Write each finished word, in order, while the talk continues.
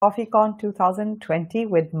CoffeeCon 2020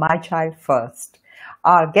 with My Child First.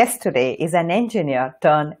 Our guest today is an engineer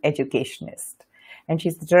turned educationist, and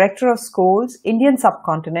she's the director of schools, Indian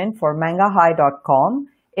subcontinent for mangahigh.com,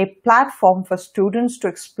 a platform for students to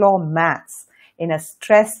explore maths in a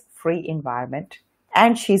stress-free environment.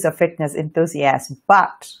 And she's a fitness enthusiast,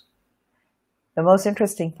 but the most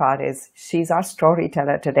interesting part is she's our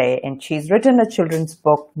storyteller today, and she's written a children's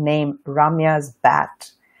book named Ramya's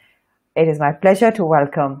Bat. It is my pleasure to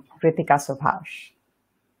welcome Ritika Subhash.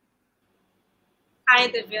 Hi,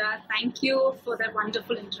 Divya. Thank you for that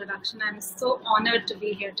wonderful introduction. I'm so honored to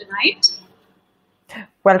be here tonight.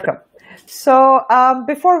 Welcome. So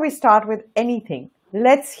before we start with anything,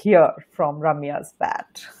 let's hear from Ramya's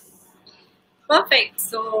Bat. Perfect.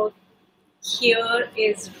 So here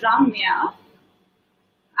is Ramya.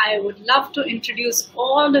 I would love to introduce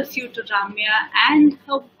all of you to Ramya and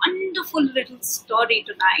her wonderful little story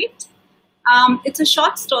tonight. It's a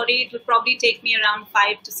short story. It will probably take me around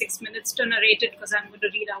 5 to 6 minutes to narrate it because I'm going to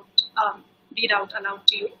read out aloud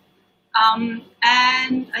to you.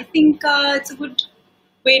 And I think it's a good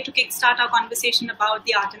way to kickstart our conversation about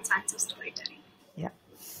the art and science of storytelling. Yeah.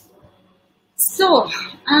 So,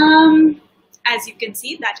 as you can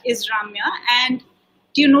see, that is Ramya. And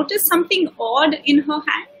do you notice something odd in her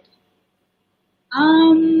hand?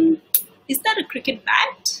 Is that a cricket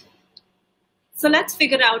bat? So let's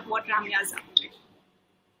figure out what Ramya is up to.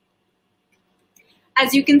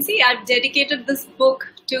 As you can see, I've dedicated this book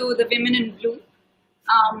to the women in blue.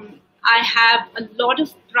 I have a lot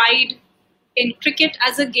of pride in cricket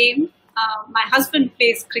as a game. My husband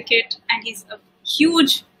plays cricket and he's a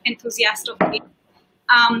huge enthusiast of the game.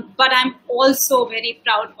 But I'm also very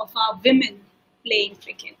proud of our women playing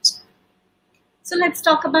cricket. So let's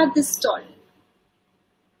talk about this story.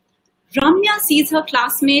 Ramya sees her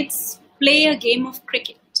classmates play a game of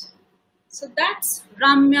cricket. So that's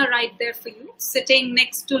Ramya right there for you, sitting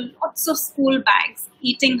next to lots of school bags,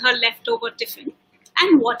 eating her leftover tiffin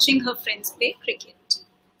and watching her friends play cricket.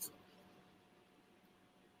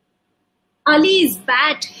 Ali's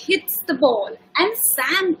bat hits the ball and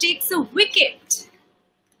Sam takes a wicket.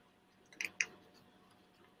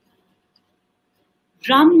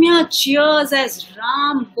 Ramya cheers as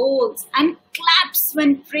Ram bowls and claps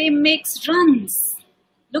when Prem makes runs.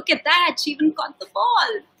 Look at that, she even caught the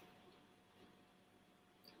ball.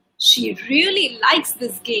 She really likes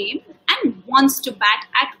this game and wants to bat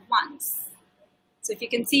at once. So if you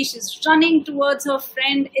can see, she's running towards her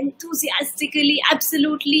friend enthusiastically,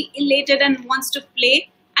 absolutely elated and wants to play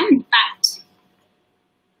and bat.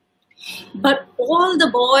 But all the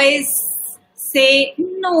boys say,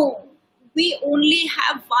 no, we only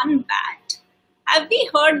have one bat. Have we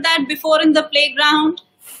heard that before in the playground?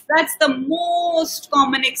 That's the most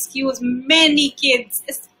common excuse many kids,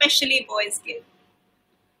 especially boys, give.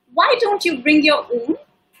 Why don't you bring your own?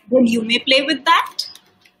 Then you may play with that.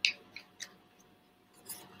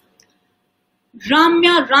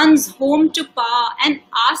 Ramya runs home to Pa and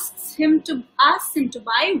asks him to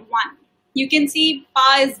buy one. You can see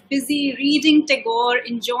Pa is busy reading Tagore,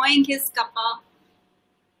 enjoying his cuppa.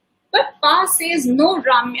 But Pa says, no,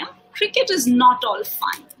 Ramya, cricket is not all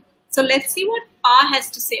fun. So let's see what Pa has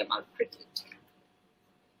to say about cricket.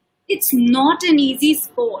 It's not an easy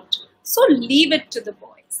sport, so leave it to the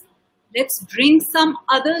boys. Let's bring some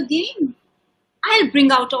other game. I'll bring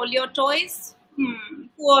out all your toys.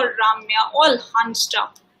 Poor Ramya, all hunched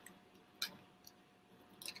up.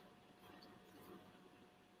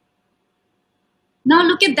 Now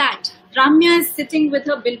look at that. Ramya is sitting with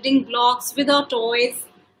her building blocks, with her toys.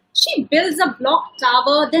 She builds a block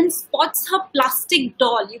tower, then spots her plastic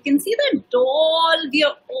doll. You can see the doll. We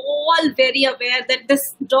are all very aware that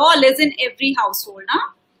this doll is in every household,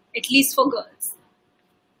 at least for girls.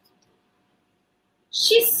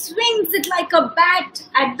 She swings it like a bat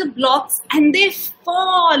at the blocks and they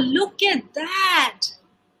fall. Look at that.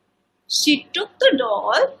 She took the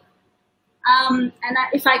doll.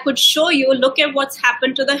 If I could show you, look at what's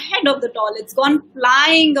happened to the head of the doll. It's gone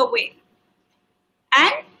flying away.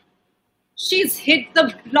 And she's hit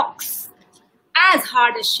the blocks as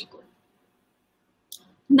hard as she could.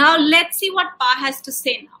 Now let's see what Pa has to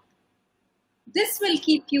say now. This will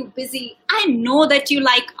keep you busy. I know that you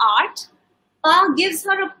like art. Pa gives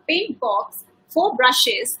her a paint box, 4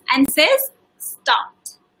 brushes and says,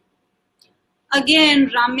 start. Again,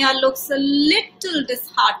 Ramya looks a little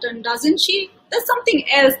disheartened, doesn't she? There's something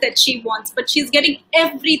else that she wants, but she's getting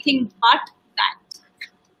everything but that.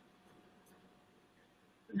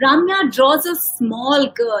 Ramya draws a small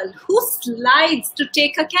girl who slides to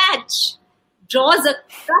take a catch, draws a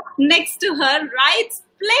cup next to her, writes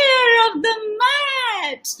player of the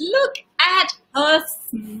match. Look at her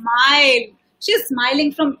smile. She's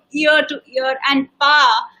smiling from ear to ear, and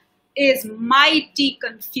Pa is mighty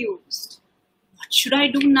confused. What should I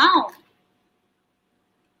do now?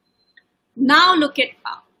 Now look at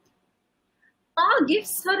Pa. Pa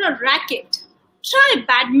gives her a racket. Try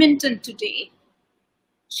badminton today.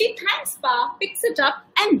 She thanks Pa, picks it up,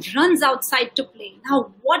 and runs outside to play.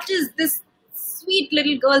 Now, what is this sweet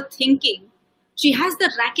little girl thinking? She has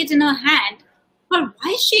the racket in her hand, but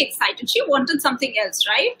why is she excited? She wanted something else,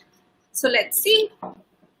 right? So let's see.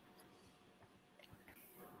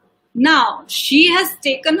 Now, she has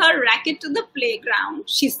taken her racket to the playground.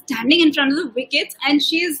 She's standing in front of the wickets, and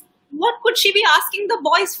what could she be asking the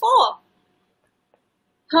boys for?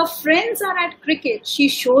 Her friends are at cricket. She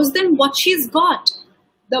shows them what she's got.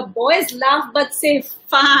 The boys laugh but say,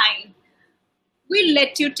 fine, we'll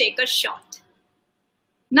let you take a shot.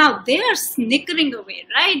 Now they are snickering away,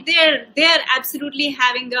 right? They're absolutely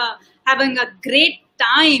having a great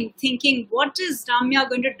time thinking, what is Ramya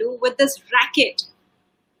going to do with this racket?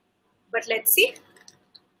 But let's see.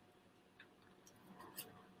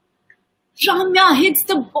 Ramya hits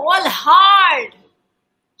the ball hard.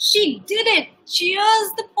 She did it.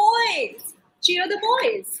 Cheers the boys. Cheer the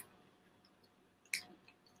boys.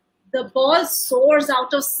 The ball soars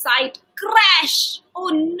out of sight. Crash! Oh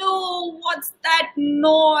no, what's that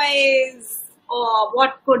noise? Oh,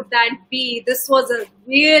 what could that be? This was a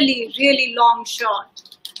really, really long shot.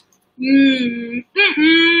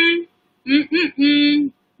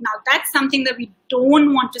 Now that's something that we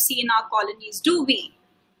don't want to see in our colonies, do we?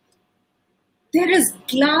 There is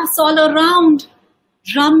glass all around.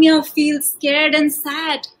 Ramya feels scared and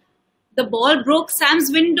sad. The ball broke Sam's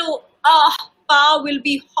window. Pa will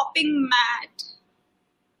be hopping mad.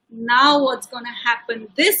 Now what's going to happen?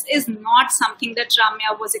 This is not something that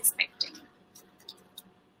Ramya was expecting.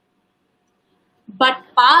 But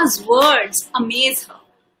Pa's words amaze her.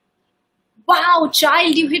 Wow,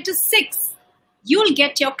 child, you hit a 6. You'll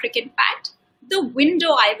get your cricket bat. The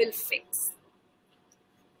window I will fix.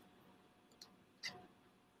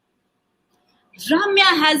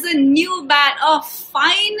 Ramya has a new bat. Oh,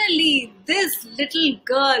 finally, this little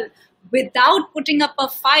girl, without putting up a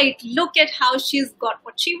fight, look at how she's got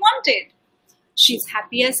what she wanted. She's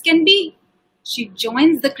happy as can be. She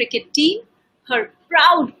joins the cricket team. Her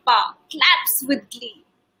proud Pa claps with glee.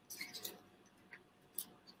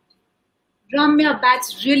 Ramya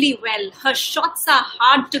bats really well. Her shots are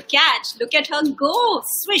hard to catch. Look at her go.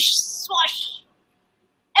 Swish, swash.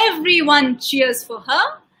 Everyone cheers for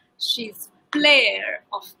her. She's player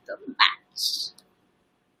of the match.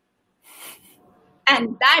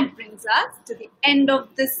 And that brings us to the end of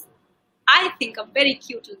this, I think, a very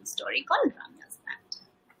cute little story called Ramya's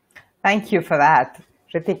Bat. Thank you for that,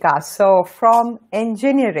 Ritika. So from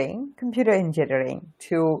engineering, computer engineering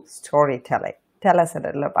to storytelling, tell us a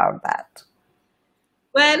little about that.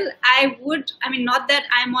 Well, not that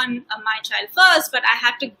I'm on My Child First, but I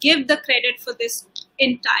have to give the credit for this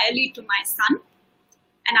entirely to my son.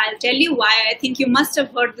 And I'll tell you why. I think you must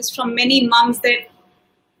have heard this from many moms that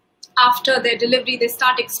after their delivery, they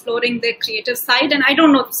start exploring their creative side. And I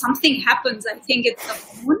don't know, something happens. I think it's the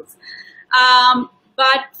hormones.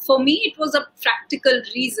 But for me, it was a practical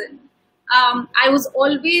reason. I was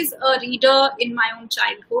always a reader in my own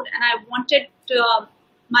childhood, and I wanted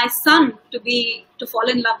my son to fall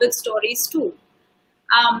in love with stories too.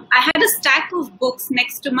 I had a stack of books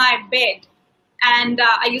next to my bed, and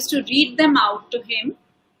I used to read them out to him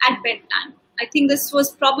at bedtime. I think this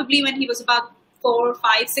was probably when he was about 4,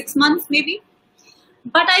 5, 6 months maybe.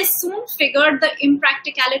 But I soon figured the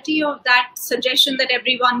impracticality of that suggestion that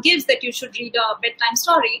everyone gives, that you should read a bedtime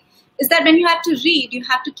story, is that when you have to read, you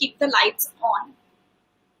have to keep the lights on.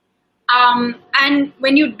 And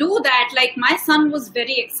when you do that, like my son was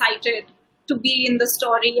very excited to be in the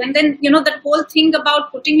story. And then, that whole thing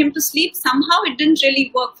about putting him to sleep, somehow it didn't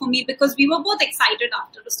really work for me because we were both excited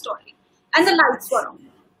after the story and the lights were on.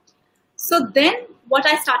 So then what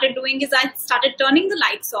I started doing is I started turning the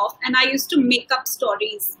lights off, and I used to make up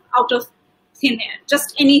stories out of thin air,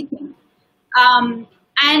 just anything.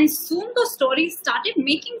 And soon those stories started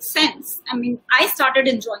making sense. I started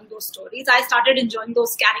enjoying those stories. I started enjoying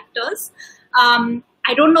those characters.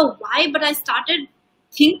 I don't know why, but I started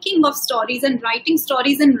thinking of stories and writing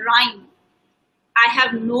stories in rhyme. I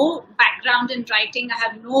have no background in writing. I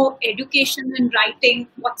have no education in writing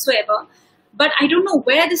whatsoever. But I don't know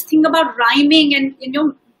where this thing about rhyming and,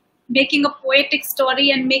 making a poetic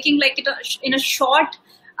story and making like it in a short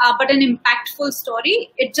but an impactful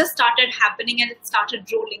story, it just started happening and it started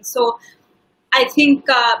rolling. So I think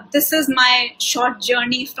this is my short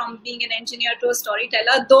journey from being an engineer to a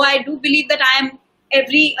storyteller. Though I do believe that I am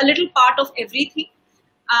a little part of everything.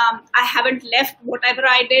 I haven't left whatever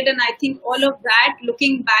I did, and I think all of that,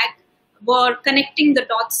 looking back, were connecting the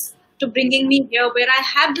dots to bringing me here, where I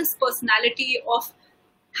have this personality of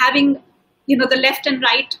having, the left and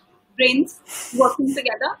right brains working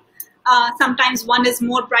together. Sometimes one is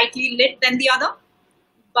more brightly lit than the other,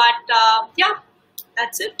 but yeah,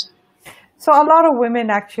 that's it. So a lot of women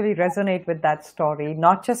actually resonate with that story,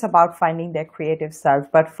 not just about finding their creative self,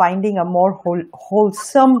 but finding a more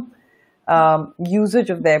wholesome usage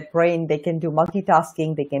of their brain. They can do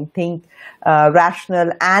multitasking, they can think rational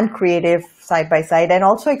and creative side by side, and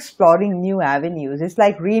also exploring new avenues. It's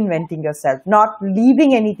like reinventing yourself, not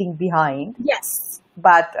leaving anything behind, Yes.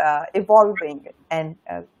 but evolving and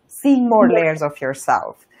seeing more layers of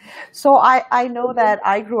yourself. So I know that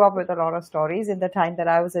I grew up with a lot of stories. In the time that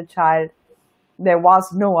I was a child, there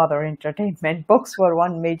was no other entertainment. Books were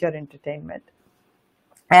one major entertainment.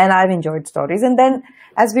 And I've enjoyed stories. And then,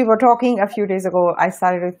 as we were talking a few days ago, I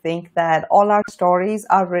started to think that all our stories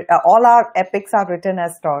all our epics are written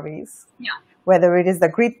as stories. Yeah. Whether it is the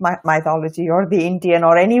Greek mythology or the Indian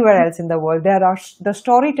or anywhere else in the world, the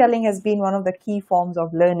storytelling has been one of the key forms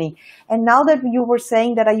of learning. And now that you were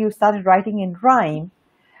saying that you started writing in rhyme,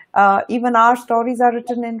 even our stories are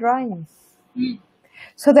written in rhyme.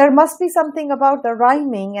 So there must be something about the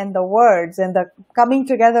rhyming and the words and the coming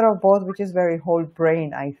together of both, which is very whole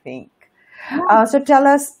brain, I think. So tell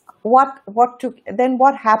us what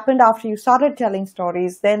happened after you started telling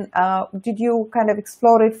stories. Then did you kind of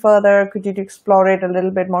explore it further? Could you explore it a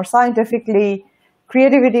little bit more scientifically?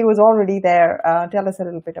 Creativity was already there. Tell us a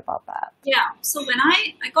little bit about that. Yeah. So when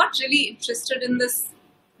I got really interested in this,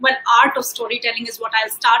 art of storytelling is what I'll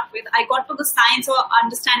start with. I got to the science or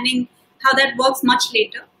understanding how that works much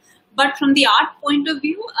later. But from the art point of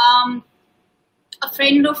view, a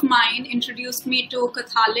friend of mine introduced me to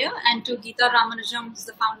Kathalaya and to Geeta Ramanujam, who's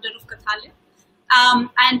the founder of Kathalaya.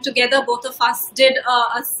 And together, both of us did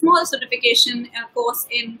a small certification course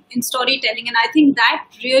in storytelling. And I think that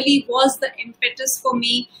really was the impetus for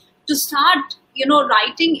me to start,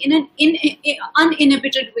 writing in an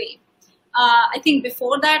uninhibited way. I think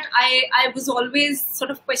before that, I was always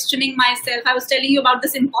sort of questioning myself. I was telling you about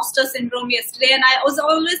this imposter syndrome yesterday, and I was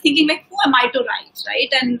always thinking, like, who am I to write,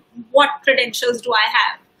 right? And what credentials do I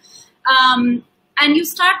have? And you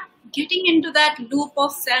start getting into that loop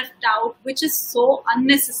of self-doubt, which is so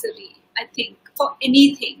unnecessary, I think, for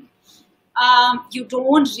anything. You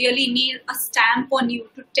don't really need a stamp on you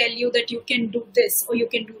to tell you that you can do this or you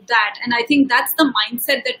can do that. And I think that's the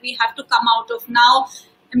mindset that we have to come out of now.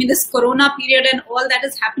 I mean, this corona period and all that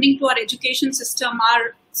is happening to our education system,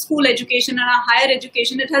 our school education and our higher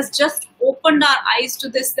education, it has just opened our eyes to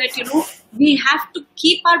this, that, we have to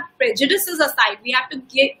keep our prejudices aside. We have to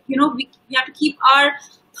get, we have to keep our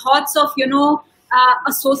thoughts of,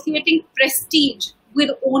 associating prestige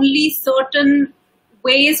with only certain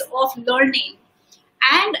ways of learning,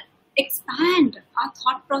 and expand our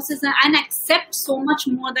thought process and accept so much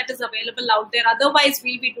more that is available out there. Otherwise,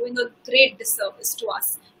 we'll be doing a great disservice to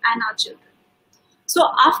us and our children. So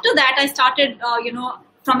after that, I started,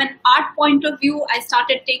 from an art point of view, I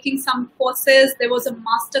started taking some courses. There was a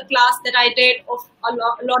master class that I did of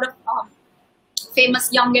a lot of famous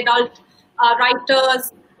young adult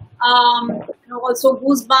writers, also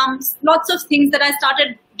Goosebumps, lots of things that I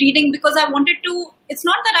started reading because I wanted to. It's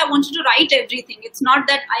not that I wanted to write everything. It's not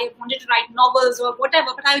that I wanted to write novels or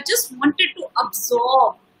whatever, but I just wanted to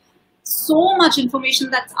absorb so much information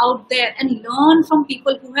that's out there and learn from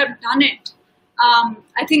people who have done it.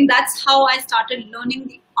 I think that's how I started learning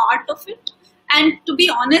the art of it. And to be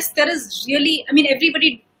honest, there is really,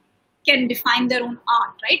 everybody can define their own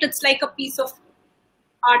art, right? It's like a piece of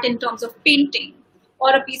art in terms of painting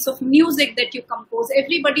or a piece of music that you compose.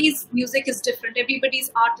 Everybody's music is different. Everybody's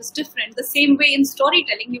art is different. The same way in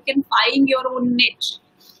storytelling, you can find your own niche.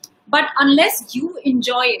 But unless you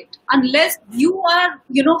enjoy it, unless you are,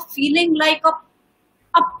 feeling like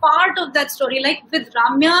a part of that story, like with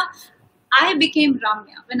Ramya, I became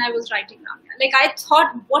Ramya when I was writing Ramya. Like, I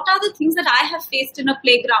thought, what are the things that I have faced in a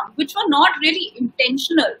playground, which were not really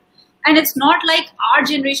intentional. And it's not like our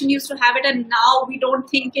generation used to have it and now we don't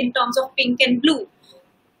think in terms of pink and blue.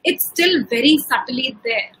 It's still very subtly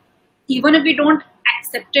there. Even if we don't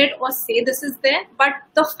accept it or say this is there, but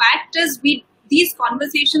the fact is these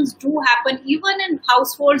conversations do happen even in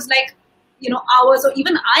households like, ours, or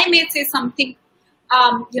even I may say something,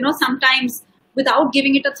 sometimes without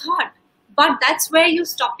giving it a thought. But that's where you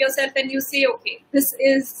stop yourself and you say, okay, this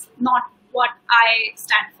is not what I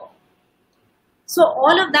stand for. So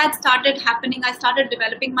all of that started happening. I started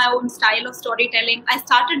developing my own style of storytelling. I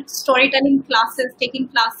started storytelling classes, taking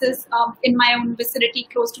classes in my own vicinity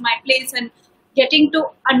close to my place, and getting to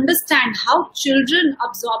understand how children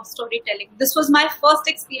absorb storytelling. This was my first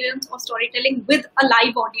experience of storytelling with a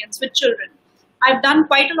live audience, with children. I've done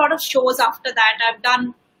quite a lot of shows after that. I've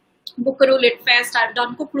done Bukaru Lit Fest, I've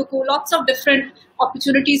done Kukluku, lots of different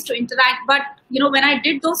opportunities to interact. But, when I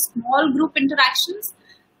did those small group interactions,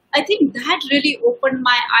 I think that really opened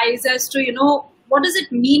my eyes as to, what does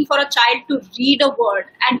it mean for a child to read a word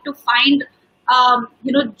and to find,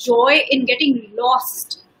 joy in getting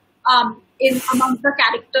lost in among the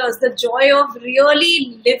characters, the joy of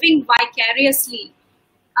really living vicariously.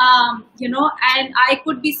 And I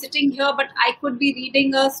could be sitting here, but I could be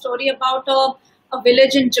reading a story about a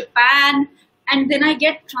village in Japan, and then I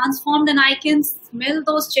get transformed and I can smell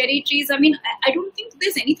those cherry trees. I mean, I don't think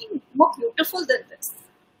there's anything more beautiful than this.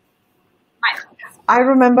 I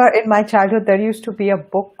remember in my childhood, there used to be a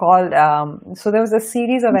book called, so there was a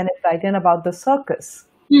series of Enid Blyton about the circus.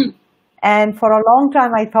 And for a long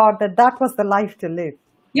time, I thought that was the life to live.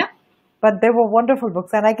 Yeah. But they were wonderful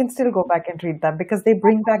books, and I can still go back and read them because they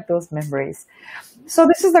bring back those memories. So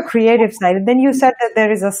this is the creative side. And then you said that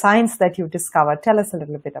there is a science that you discovered. Tell us a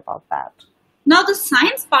little bit about that. Now, the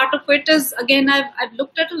science part of it is, again, I've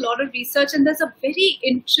looked at a lot of research, and there's a very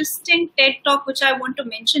interesting TED Talk which I want to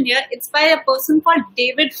mention here. It's by a person called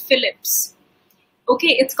David Phillips.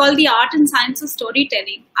 Okay, it's called The Art and Science of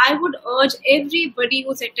Storytelling. I would urge everybody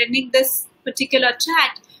who's attending this particular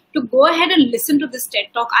chat to go ahead and listen to this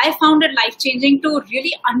TED Talk. I found it life-changing to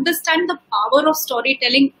really understand the power of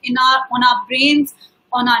storytelling on our brains,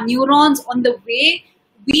 on our neurons, on the way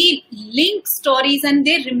we link stories and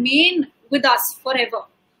they remain with us forever.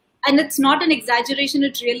 And it's not an exaggeration,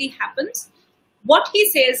 it really happens. What he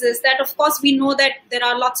says is that, of course, we know that there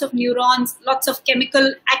are lots of neurons, lots of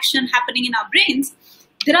chemical action happening in our brains.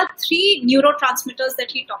 There are 3 neurotransmitters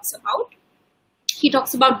that he talks about. He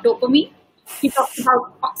talks about dopamine, he talks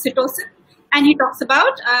about oxytocin, and he talks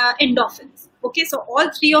about endorphins. Okay, so all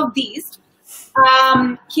 3 of these,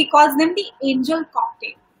 he calls them the angel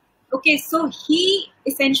cocktail. Okay, so he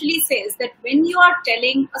essentially says that when you are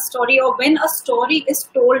telling a story or when a story is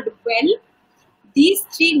told well, these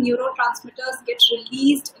 3 neurotransmitters get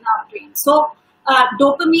released in our brain. So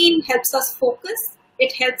dopamine helps us focus.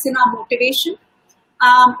 It helps in our motivation.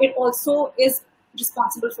 It also is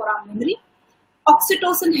responsible for our memory.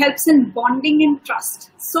 Oxytocin helps in bonding and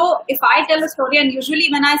trust. So if I tell a story, and usually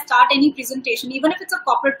when I start any presentation, even if it's a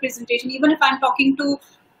corporate presentation, even if I'm talking to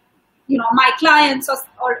my clients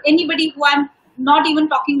or anybody who I'm not even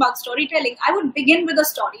talking about storytelling, I would begin with a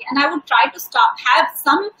story and I would try to have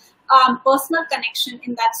some personal connection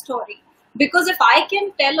in that story. Because if I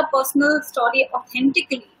can tell a personal story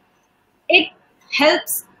authentically, it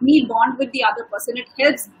helps me bond with the other person. It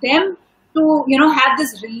helps them to, have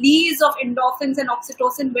this release of endorphins and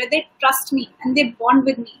oxytocin where they trust me and they bond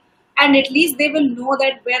with me. And at least they will know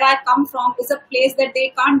that where I come from is a place that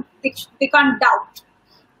they can't doubt.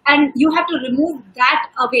 And you have to remove that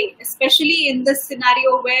away, especially in this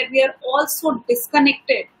scenario where we are all so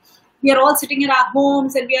disconnected. We are all sitting in our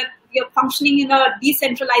homes and we are functioning in a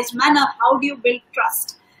decentralized manner. How do you build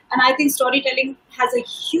trust? And I think storytelling has a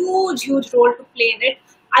huge, huge role to play in it.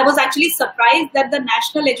 I was actually surprised that the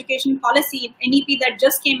National Education Policy, NEP, that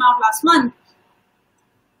just came out last month,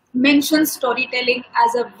 mentions storytelling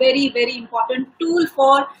as a very, very important tool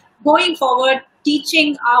for going forward,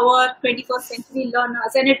 teaching our 21st century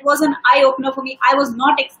learners. And it was an eye-opener for me. I was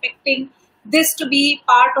not expecting this to be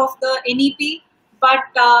part of the NEP, but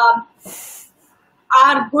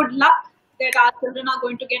our good luck that our children are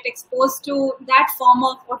going to get exposed to that form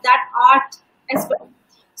of or that art as well.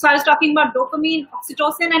 So I was talking about dopamine,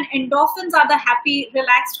 oxytocin, and endorphins are the happy,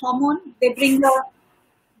 relaxed hormone. They bring the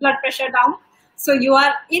blood pressure down. So you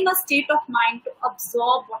are in a state of mind to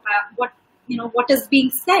absorb what is being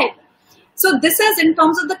said. So this is in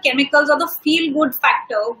terms of the chemicals or the feel-good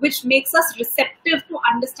factor, which makes us receptive to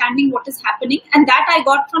understanding what is happening. And that I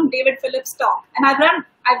got from David Phillips' talk. And I've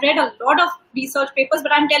read a lot of research papers,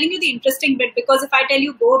 but I'm telling you the interesting bit, because if I tell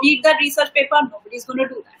you go read that research paper, nobody's going to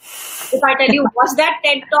do that. If I tell you watch that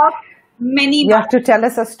TED Talk, you have to tell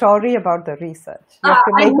us a story about the research. You have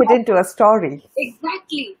to make it into a story.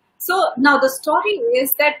 Exactly. So now the story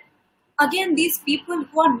is that, again, these people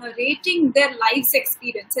who are narrating their life's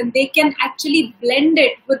experience and they can actually blend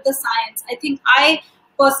it with the science. I think I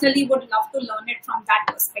personally would love to learn it from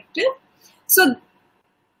that perspective. So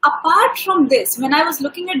apart from this, when I was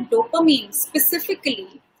looking at dopamine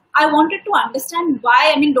specifically, I wanted to understand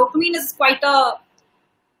why. I mean, dopamine is quite a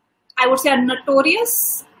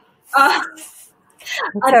notorious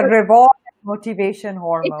It's a reward and motivation It is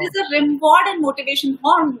hormone. a reward and motivation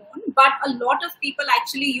hormone, but a lot of people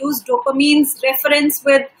actually use dopamine's reference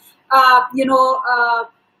with,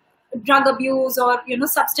 drug abuse or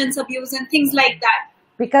substance abuse and things like that.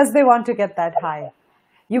 Because they want to get that high.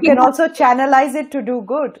 You You can also channelize it to do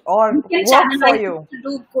good or you can work for channelize it you. to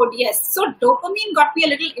do good. Yes. So dopamine got me a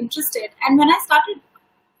little interested, and when I started,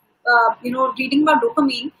 reading about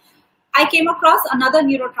dopamine, I came across another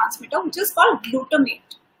neurotransmitter which is called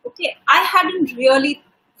glutamate. Okay, I hadn't really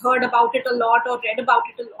heard about it a lot or read about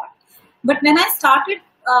it a lot, but when I started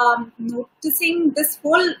noticing this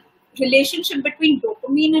whole relationship between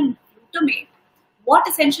dopamine and glutamate, what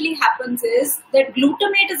essentially happens is that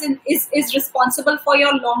glutamate is responsible for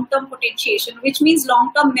your long-term potentiation, which means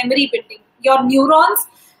long-term memory building. Your neurons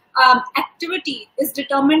activity is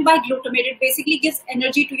determined by glutamate. It basically gives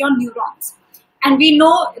energy to your neurons. And we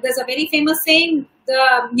know there's a very famous saying,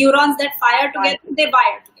 the neurons that fire together, they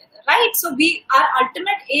wire together, right? So our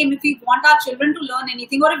ultimate aim, if we want our children to learn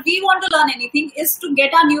anything, or if we want to learn anything, is to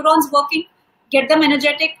get our neurons working, get them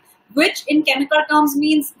energetic, which in chemical terms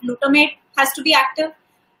means glutamate has to be active.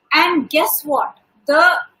 And guess what? The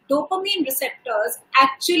dopamine receptors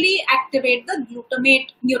actually activate the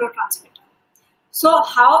glutamate neurotransmitter. So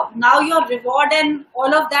how now your reward and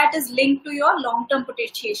all of that is linked to your long-term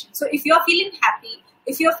potentiation. So if you're feeling happy,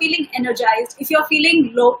 if you're feeling energized, if you're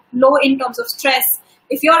feeling low in terms of stress,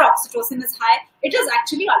 if your oxytocin is high, it is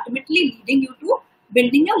actually ultimately leading you to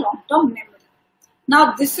building your long-term memory.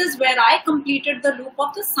 Now, this is where I completed the loop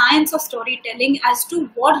of the science of storytelling as to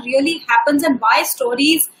what really happens and why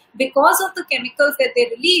stories, because of the chemicals that they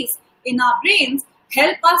release in our brains,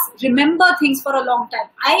 help us remember things for a long time.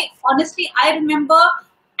 I remember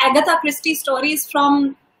Agatha Christie stories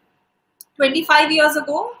from 25 years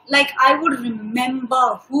ago. Like, I would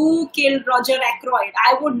remember who killed Roger Ackroyd.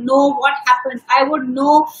 I would know what happened. I would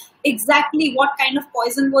know exactly what kind of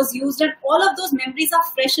poison was used. And all of those memories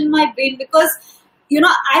are fresh in my brain because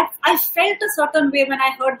I felt a certain way when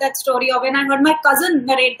I heard that story, or when I heard my cousin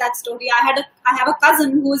narrate that story. I have a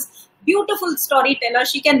cousin who's beautiful storyteller.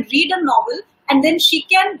 She can read a novel and then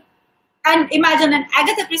and imagine an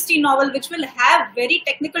Agatha Christie novel which will have very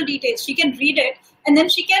technical details. She can read it and then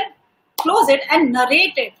she can close it and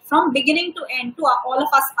narrate it from beginning to end to all of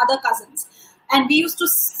us other cousins. And we used to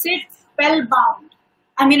sit spellbound.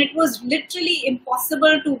 I mean, it was literally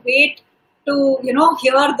impossible to wait to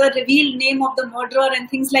hear the revealed name of the murderer and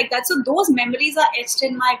things like that. So those memories are etched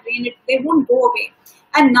in my brain. They won't go away.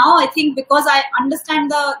 And now I think because I understand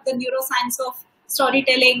the neuroscience of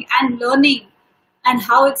storytelling and learning and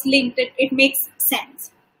how it's linked, it makes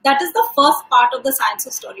sense. That is the first part of the science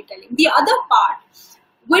of storytelling. The other part,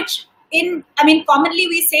 which commonly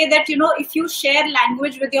we say that if you share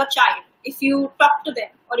language with your child, if you talk to them,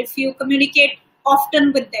 or if you communicate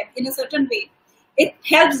often with them in a certain way, it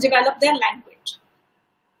helps develop their language.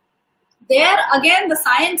 There again, the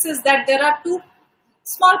science is that there are two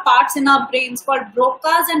small parts in our brains called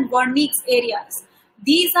Broca's and Wernicke's areas.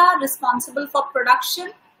 These are responsible for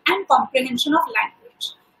production and comprehension of language.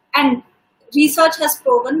 And research has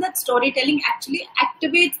proven that storytelling actually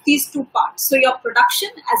activates these two parts. So your production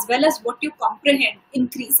as well as what you comprehend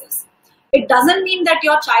increases. It doesn't mean that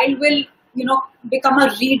your child will, become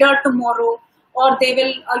a reader tomorrow, or they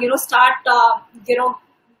will, start,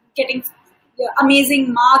 getting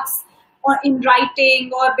amazing marks or in writing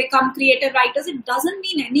or become creative writers. It doesn't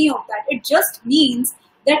mean any of that. It just means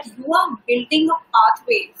that you are building a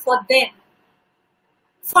pathway for them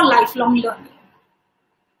for lifelong learning.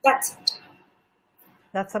 That's it.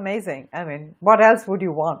 That's amazing. I mean, what else would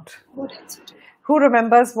you want? What else would you want? Who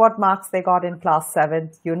remembers what marks they got in class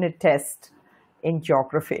 7 unit test in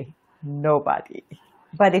geography? Nobody.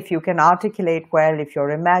 But if you can articulate well, if you're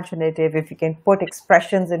imaginative, if you can put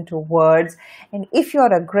expressions into words, and if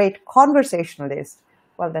you're a great conversationalist,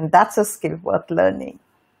 well, then that's a skill worth learning.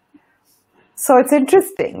 So it's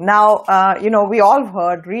interesting. Now, we all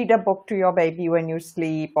heard, read a book to your baby when you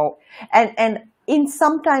sleep. And in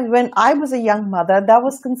sometimes when I was a young mother, that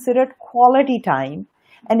was considered quality time.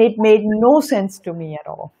 And it made no sense to me at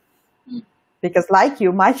all. Because like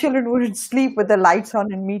you, my children wouldn't sleep with the lights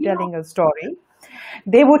on and me telling a story.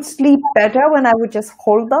 They would sleep better when I would just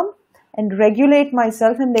hold them and regulate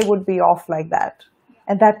myself, and they would be off like that.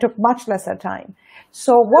 And that took much lesser time.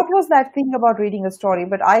 So what was that thing about reading a story?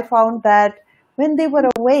 But I found that when they were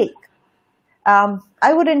awake,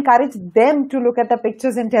 I would encourage them to look at the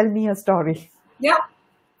pictures and tell me a story. Yeah.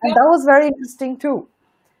 And that was very interesting too.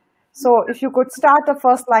 So if you could start the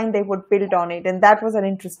first line, they would build on it. And that was an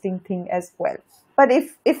interesting thing as well. But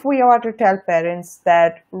if we are to tell parents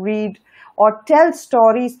that read or tell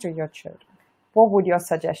stories to your children, what would your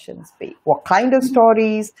suggestions be? What kind of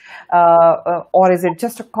stories? Or is it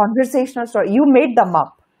just a conversational story? You made them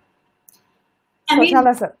up. I So mean, tell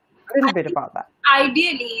us a little I bit think about that.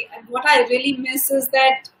 ideally, what I really miss is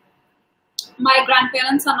that my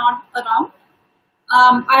grandparents are not around.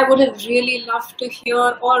 I would have really loved to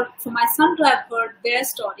hear, or for my son to have heard their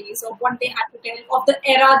stories of what they had to tell, of the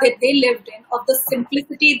era that they lived in, of the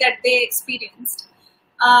simplicity that they experienced.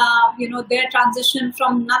 Their transition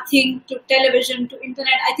from nothing to television to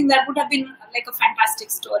internet. I think that would have been like a fantastic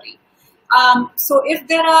story. So if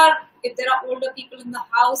there are older people in the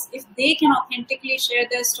house, if they can authentically share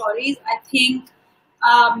their stories, I think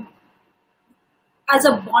um, as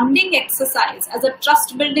a bonding exercise, as a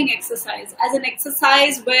trust building exercise, as an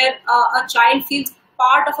exercise where a child feels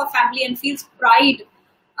part of a family and feels pride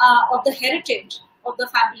of the heritage of the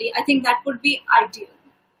family, I think that would be ideal.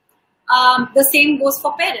 The same goes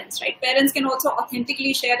for parents, right? Parents can also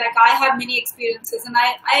authentically share, like I have many experiences and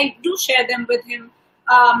I do share them with him.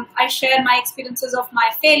 I share my experiences of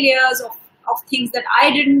my failures, of things that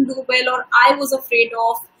I didn't do well or I was afraid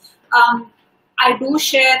of. Um, I do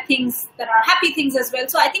share things that are happy things as well.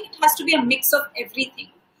 So I think it has to be a mix of everything.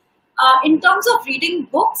 In terms of reading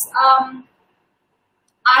books,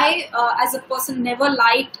 I, as a person, never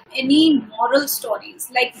liked any moral stories.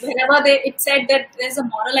 Like wherever it said that there's a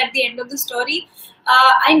moral at the end of the story,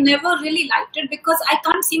 I never really liked it because I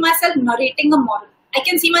can't see myself narrating a moral. I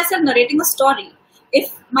can see myself narrating a story.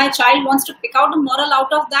 If my child wants to pick out a moral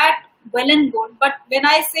out of that, well and good. But when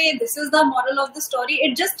I say this is the moral of the story,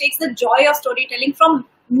 it just takes the joy of storytelling from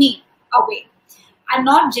me away. I'm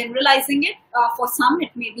not generalizing it. For some,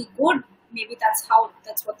 it may be good. Maybe that's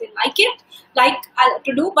what they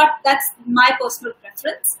to do. But that's my personal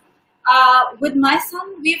preference. With my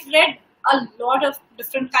son, we've read a lot of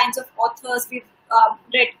different kinds of authors. We've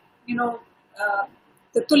read,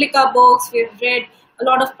 the Tulika books. We've read a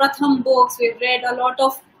lot of Pratham books. We've read a lot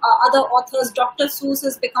of other authors. Dr. Seuss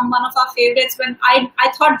has become one of our favorites. When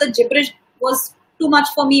I thought the gibberish was too much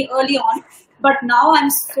for me early on, but now I'm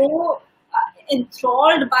so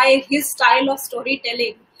enthralled by his style of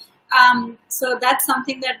storytelling. So that's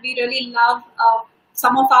something that we really love.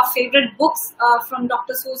 Some of our favorite books from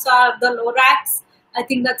Dr. Seuss are The Lorax. I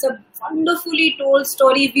think that's a wonderfully told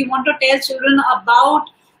story. If we want to tell children about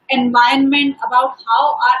environment, about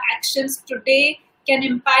how our actions today can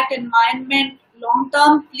impact environment long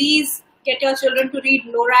term, please get your children to read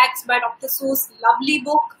Lorax by Dr. Seuss. Lovely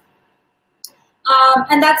book.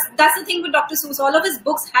 And that's the thing with Dr. Seuss. All of his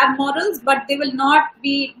books have morals, but they will not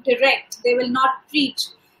be direct. They will not preach.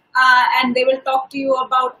 And they will talk to you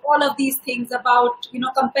about all of these things, about,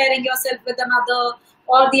 comparing yourself with another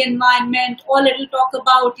or the environment, or it'll talk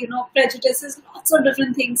about, prejudices, lots of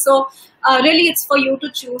different things. So really it's for you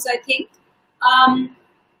to choose, I think.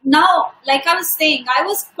 Now, like I was saying, I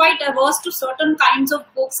was quite averse to certain kinds of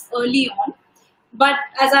books early on. But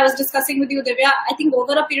as I was discussing with you, Divya, I think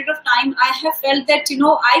over a period of time, I have felt that,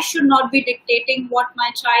 I should not be dictating what my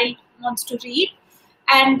child wants to read.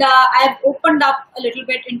 And I've opened up a little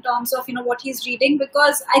bit in terms of, what he's reading,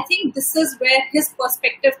 because I think this is where his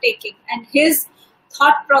perspective taking and his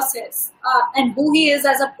thought process and who he is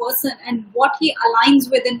as a person and what he aligns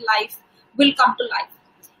with in life will come to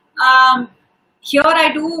life. Here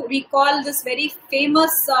I do recall this very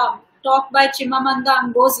famous talk by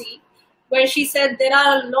Chimamanda Ngozi, where she said there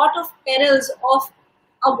are a lot of perils of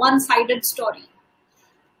a one-sided story.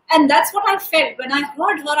 And that's what I felt. When I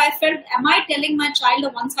heard her, I felt, am I telling my child a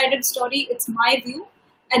one-sided story? It's my view.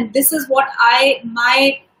 And this is what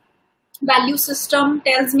my value system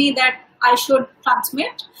tells me that I should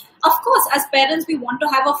transmit. Of course, as parents, we want to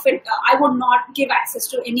have a filter. I would not give access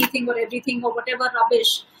to anything or everything or whatever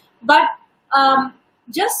rubbish. But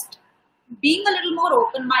just being a little more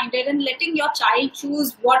open-minded and letting your child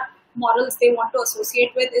choose what morals they want to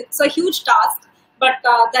associate with, it's a huge task. But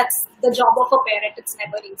that's the job of a parent. It's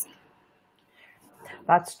never easy.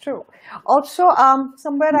 That's true. Also,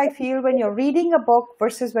 somewhere I feel when you're reading a book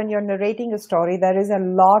versus when you're narrating a story, there is a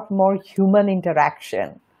lot more human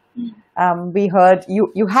interaction. We heard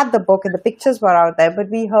you had the book and the pictures were out there, but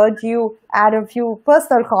we heard you add a few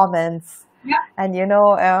personal comments. Yeah. And,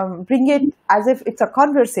 bring it as if it's a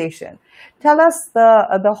conversation. Tell us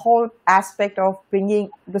the whole aspect of bringing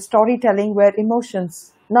the storytelling where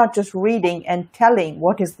emotions, not just reading and telling,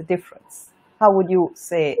 what is the difference? How would you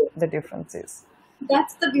say the difference is?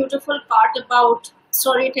 That's the beautiful part about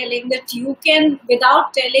storytelling, that you can,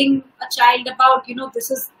 without telling a child about, this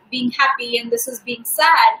is being happy and this is being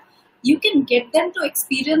sad, you can get them to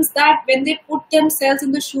experience that when they put themselves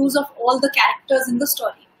in the shoes of all the characters in the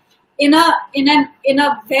story. In a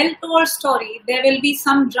well-told story, there will be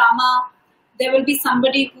some drama, There will be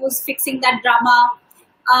somebody who's fixing that drama.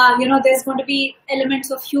 There's going to be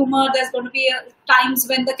elements of humor. There's going to be times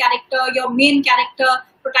when your main character,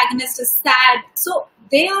 protagonist is sad. So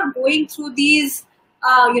they are going through these,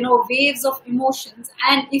 waves of emotions.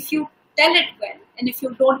 And if you tell it well, and if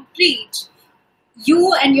you don't preach,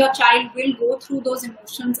 you and your child will go through those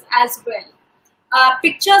emotions as well.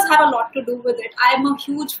 Pictures have a lot to do with it. I am a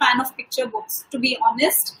huge fan of picture books, to be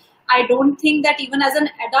honest. I don't think that even as an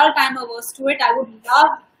adult I'm averse to it. I would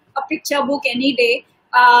love a picture book any day.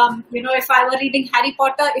 If I were reading Harry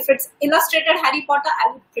Potter, if it's illustrated Harry Potter,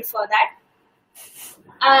 I would prefer that.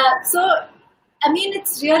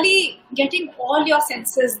 It's really getting all your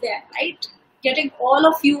senses there, right? Getting all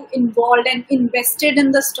of you involved and invested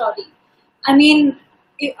in the story. I mean,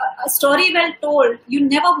 a story well told, you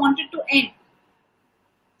never want it to end.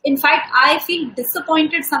 In fact, I feel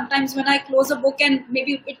disappointed sometimes when I close a book and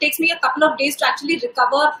maybe it takes me a couple of days to actually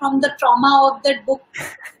recover from the trauma of that book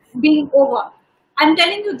being over. I'm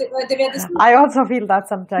telling you, Divya, this. I also feel that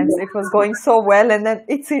sometimes it was going so well, and then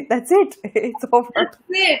that's it. It's over. That's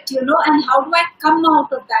it, and how do I come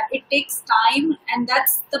out of that? It takes time, and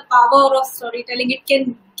that's the power of storytelling. It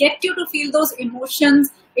can get you to feel those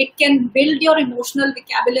emotions. It can build your emotional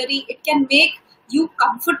vocabulary. It can make you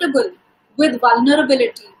comfortable with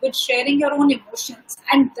vulnerability, with sharing your own emotions.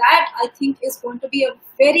 And that, I think, is going to be a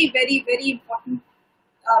very, very, very important,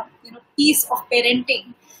 piece of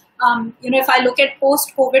parenting. If I look at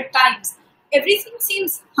post-COVID times, everything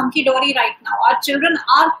seems hunky-dory right now. Our children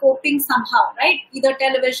are coping somehow, right? Either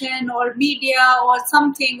television or media or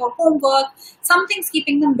something or homework, something's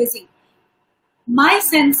keeping them busy. My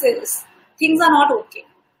sense is things are not okay.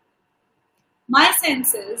 My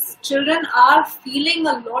sense is children are feeling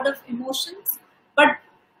a lot of emotions, but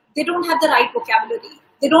they don't have the right vocabulary.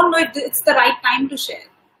 They don't know if it's the right time to share.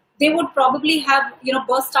 They would probably have,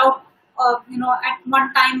 burst out at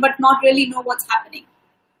one time, but not really know what's happening.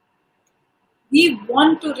 We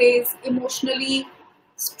want to raise emotionally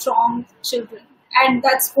strong children, and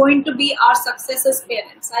that's going to be our success as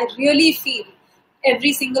parents. I really feel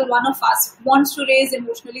every single one of us wants to raise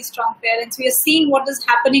emotionally strong parents. We are seeing what is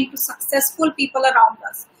happening to successful people around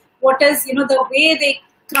us. What is, the way they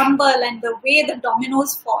crumble and the way the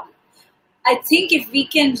dominoes fall. I think if we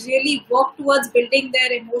can really work towards building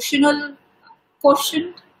their emotional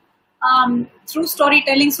quotient through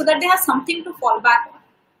storytelling so that they have something to fall back on.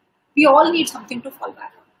 We all need something to fall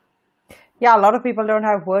back on. Yeah, a lot of people don't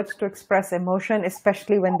have words to express emotion,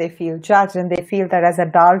 especially when they feel judged and they feel that as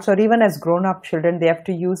adults or even as grown-up children, they have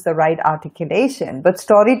to use the right articulation. But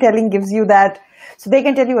storytelling gives you that, so they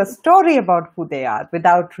can tell you a story about who they are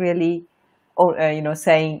without really,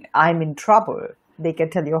 saying, I'm in trouble. They can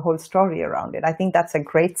tell you a whole story around it. I think that's a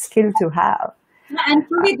great skill to have. And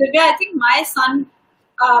truly, Divya, I think my son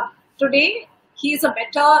today, he's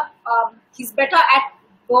better at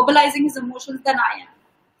verbalizing his emotions than I am.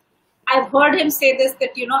 I've heard him say this, that,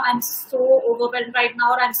 I'm so overwhelmed right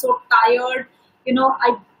now, or I'm so tired.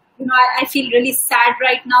 I feel really sad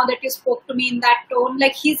right now that you spoke to me in that tone.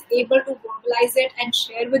 Like, he's able to verbalize it and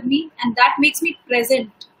share with me. And that makes me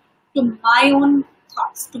present to my own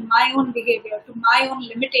thoughts, to my own behavior, to my own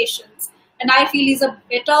limitations. And I feel he's a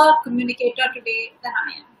better communicator today than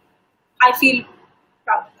I am. I feel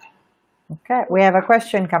proud of that. Okay, we have a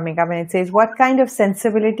question coming up, and it says, what kind of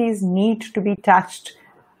sensibilities need to be touched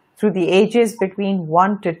through the ages between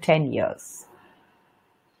 1 to 10 years?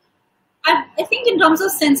 I think in terms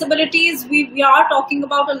of sensibilities, we are talking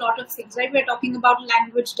about a lot of things, right? We're talking about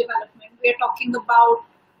language development. We're talking about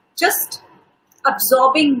just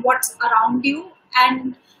absorbing what's around you.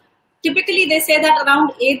 And typically they say that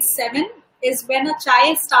around age 7 is when a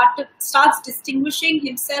child starts distinguishing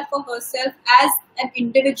himself or herself as an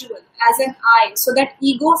individual, as an I. So that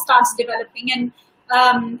ego starts developing, and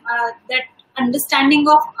that understanding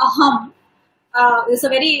of aham is a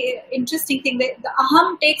very interesting thing. The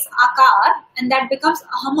aham takes akar, and that becomes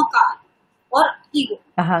ahamakar, or ego.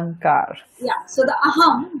 Ahankar. Yeah. So the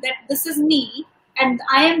aham, that this is me, and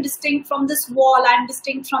I am distinct from this wall, I'm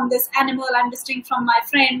distinct from this animal, I'm distinct from my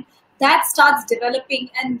friend. That starts developing,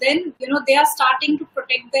 and then they are starting to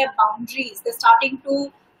protect their boundaries. They're starting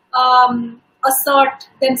to assert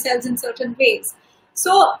themselves in certain ways.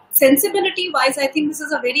 So sensibility wise, I think this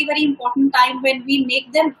is a very, very important time when we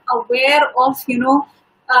make them aware of,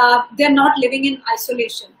 they're not living in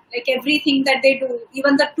isolation. Like everything that they do,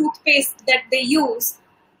 even the toothpaste that they use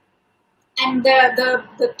and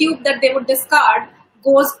the tube that they would discard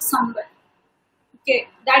goes somewhere. Okay,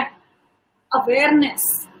 that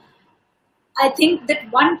awareness. I think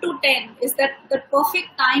that 1 to 10 is that the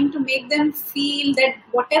perfect time to make them feel that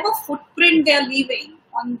whatever footprint they're leaving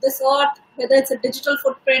on this earth, whether it's a digital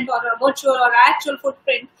footprint or a virtual or actual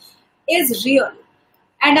footprint, is real.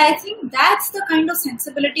 And I think that's the kind of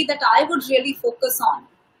sensibility that I would really focus on.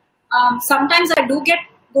 Sometimes I do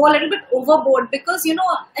go a little bit overboard because,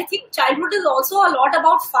 I think childhood is also a lot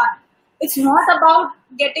about fun. It's not about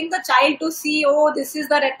getting the child to see, oh, this is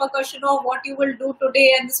the repercussion of what you will do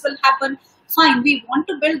today and this will happen. Fine, we want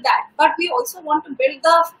to build that, but we also want to build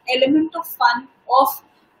the element of fun, of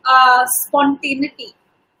spontaneity.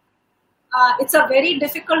 It's a very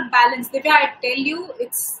difficult balance. Divya, I tell you,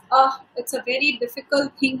 it's a very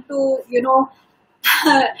difficult thing to,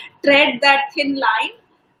 tread that thin line.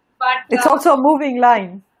 But it's also a moving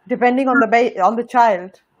line, depending on the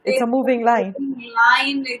child. It's a moving line.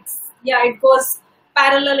 It goes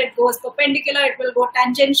parallel, it goes perpendicular, it will go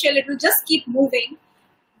tangential, it will just keep moving.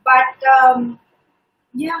 But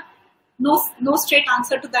no straight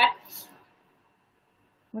answer to that.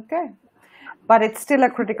 Okay. But it's still a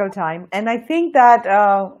critical time. And I think that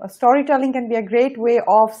storytelling can be a great way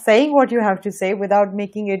of saying what you have to say without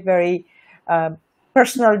making it very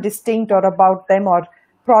personal, distinct, or about them, or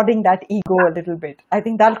prodding that ego a little bit. I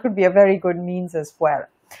think that could be a very good means as well.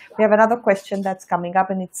 We have another question that's coming up,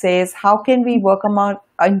 and it says, how can we work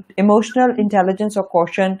on emotional intelligence or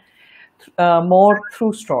caution more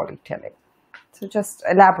through storytelling? So just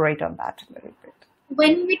elaborate on that a little bit.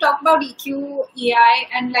 When we talk about EQ, EI,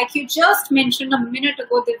 and like you just mentioned a minute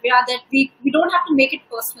ago, Divya, that we don't have to make it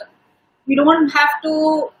personal. We don't have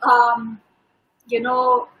to,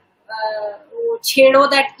 chedo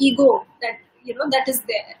that ego that is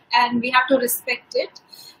there, and we have to respect it.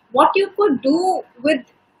 What you could do with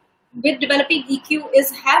developing EQ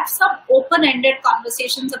is have some open-ended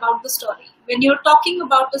conversations about the story. When you're talking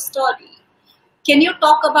about a story, can you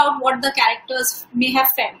talk about what the characters may have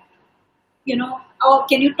felt? Or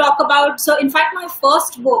can you talk about, so in fact my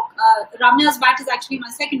first book, Ramya's Bat is actually my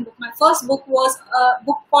second book. My first book was a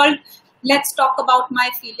book called Let's Talk About My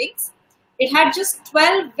Feelings. It had just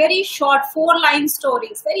 12 very short 4-line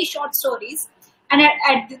stories, very short stories. And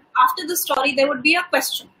after the story, there would be a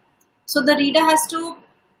question. So the reader has to,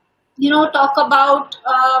 talk about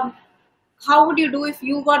how would you do if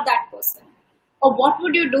you were that person? Or what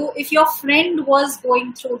would you do if your friend was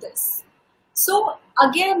going through this? So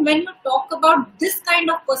again, when you talk about this kind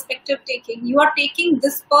of perspective taking, you are taking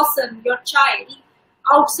this person, your child,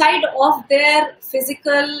 outside of their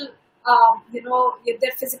physical,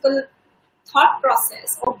 their physical thought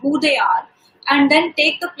process or who they are, and then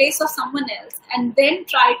take the place of someone else and then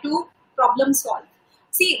try to problem solve.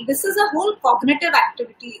 See, this is a whole cognitive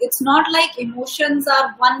activity. It's not like emotions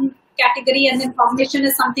are one category and then cognition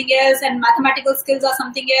is something else and mathematical skills are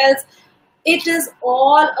something else. It is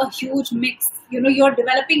all a huge mix. You're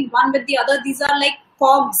developing one with the other. These are like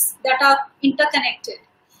cogs that are interconnected.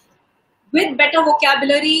 With better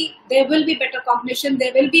vocabulary, there will be better cognition.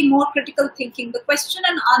 There will be more critical thinking. The question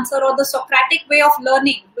and answer, or the Socratic way of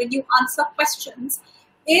learning when you answer questions,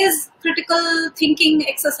 is critical thinking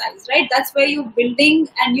exercise, right? That's where you're building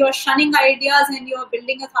and you're shunning ideas and you're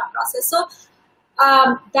building a thought process. So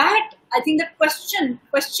I think that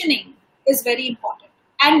questioning is very important.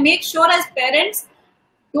 And make sure as parents,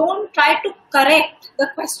 don't try to correct the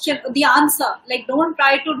question, the answer. Like, don't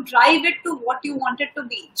try to drive it to what you want it to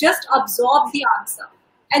be. Just absorb the answer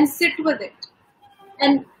and sit with it.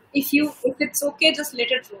 And if it's okay, just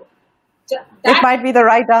let it flow. It might be the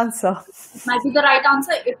right answer. It might be the right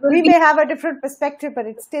answer. We may have a different perspective, but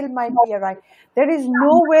it still might be a right. There is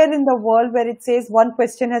nowhere in the world where it says one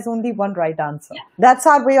question has only one right answer. Yeah. That's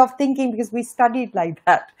our way of thinking because we studied like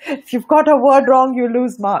that. If you've got a word wrong, you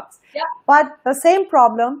lose marks. Yeah. But the same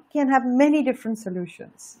problem can have many different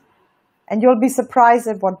solutions. And you'll be surprised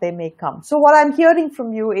at what they may come. So what I'm hearing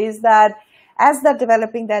from you is that as they're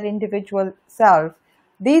developing their individual self,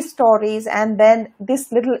 these stories and then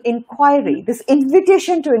this little inquiry, this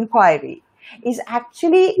invitation to inquiry is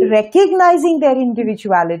actually recognizing their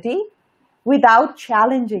individuality without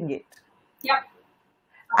challenging it. Yeah.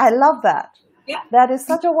 I love that. Yeah. That is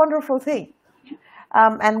such a wonderful thing.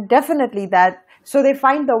 And definitely that, so they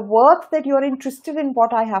find the worth that you're interested in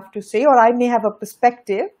what I have to say, or I may have a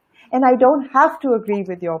perspective and I don't have to agree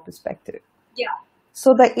with your perspective. Yeah.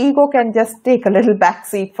 So the ego can just take a little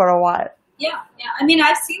backseat for a while. Yeah. I mean,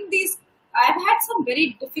 I've had some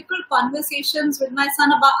very difficult conversations with my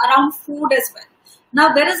son around food as well.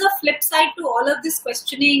 Now, there is a flip side to all of this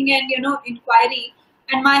questioning and, inquiry.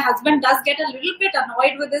 And my husband does get a little bit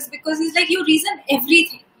annoyed with this because he's like, you reason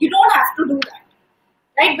everything. You don't have to do that.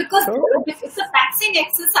 Right? Because it's a taxing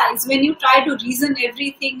exercise when you try to reason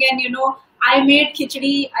everything and, I made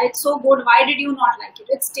khichdi, it's so good. Why did you not like it?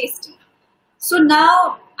 It's tasty. So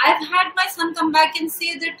now I've had my son come back and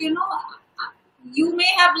say that, you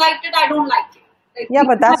may have liked it, I don't like it. Like, Yeah, we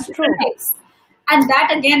but have that's different true. tastes. And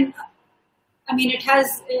that again, I mean, it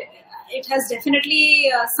has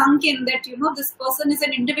definitely sunk in that, this person is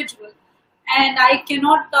an individual, and I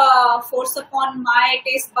cannot force upon my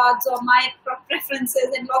taste buds or my preferences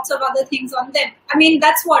and lots of other things on them. I mean,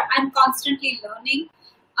 that's what I'm constantly learning.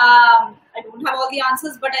 I don't have all the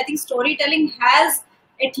answers, but I think storytelling has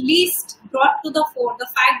at least brought to the fore the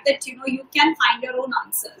fact that, you can find your own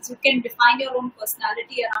answers. You can define your own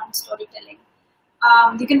personality around storytelling.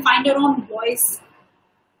 You can find your own voice,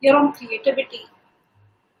 your own creativity.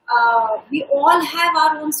 We all have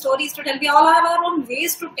our own stories to tell. We all have our own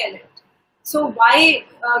ways to tell it. So why,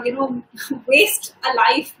 waste a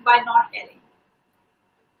life by not telling?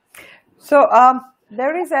 So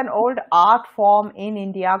there is an old art form in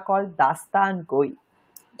India called Dastan Goi.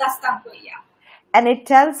 Dastan Goi, yeah. And it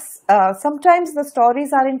tells, sometimes the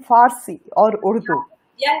stories are in Farsi or Urdu.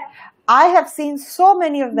 Yeah. I have seen so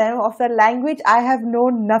many of them of the language I have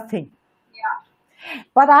known nothing. Yeah.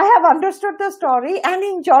 But I have understood the story and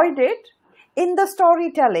enjoyed it in the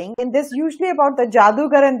storytelling. And this usually about the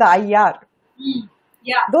Jadugar and the Ayyar.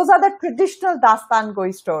 Yeah. Those are the traditional Dastan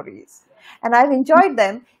Goi stories. And I've enjoyed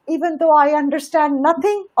them, even though I understand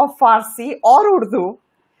nothing of Farsi or Urdu.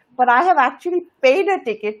 But I have actually paid a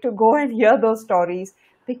ticket to go and hear those stories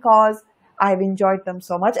because I've enjoyed them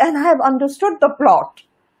so much. And I have understood the plot.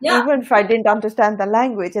 Yeah. Even if I didn't understand the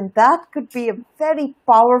language. And that could be a very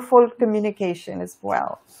powerful communication as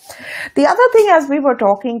well. The other thing, as we were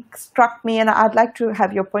talking, struck me, and I'd like to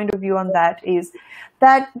have your point of view on that, is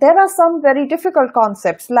that there are some very difficult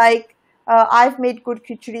concepts like, I've made good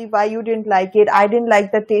khichdi, why you didn't like it, I didn't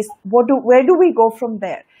like the taste, where do we go from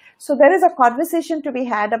there? So there is a conversation to be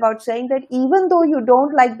had about saying that even though you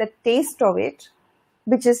don't like the taste of it,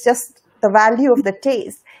 which is just the value of the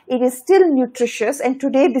taste, it is still nutritious, and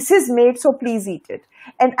today this is made, so please eat it.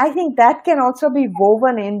 And I think that can also be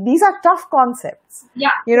woven in. These are tough concepts. Yeah.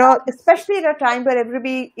 Especially at a time where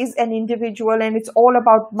everybody is an individual and it's all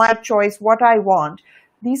about my choice, what I want.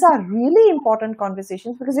 These are really important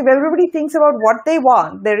conversations because if everybody thinks about what they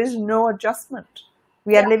want, there is no adjustment.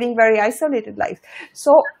 We are living very isolated lives.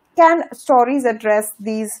 So can stories address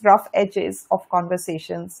these rough edges of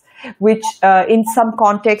conversations, which in some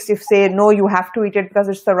context, if say, no, you have to eat it because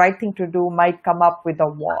it's the right thing to do, might come up with a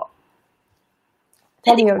war?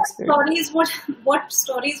 I think what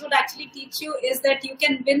stories would actually teach you is that you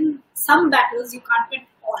can win some battles, you can't win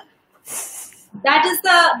all. That is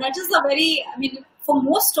the very, I mean, for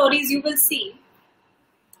most stories you will see,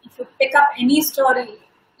 if you pick up any story,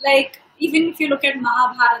 like even if you look at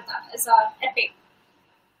Mahabharata as an epic,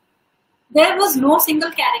 there was no single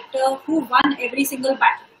character who won every single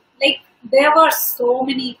battle. Like, there were so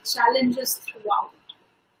many challenges throughout.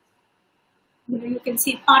 You can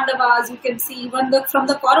see Pandavas, you can see even from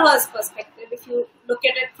the Kauravas' perspective, if you look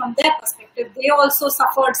at it from their perspective, they also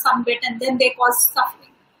suffered some bit and then they caused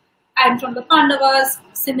suffering. And from the Pandavas,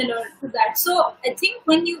 similar to that. So I think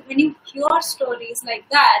when you hear stories like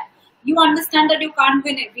that, you understand that you can't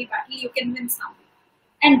win every battle, you can win some.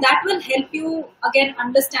 And that will help you again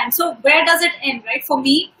understand. So where does it end, right? For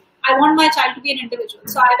me, I want my child to be an individual.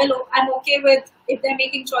 So I'm okay with if they're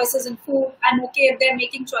making choices in food. I'm okay if they're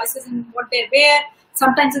making choices in what they wear.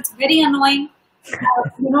 Sometimes it's very annoying.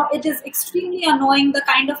 It is extremely annoying, the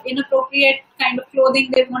kind of inappropriate kind of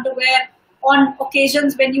clothing they want to wear on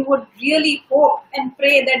occasions when you would really hope and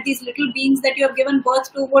pray that these little beings that you have given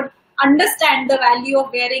birth to would understand the value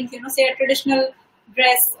of wearing, say a traditional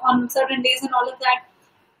dress on certain days and all of that.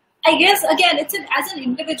 I guess, again, as an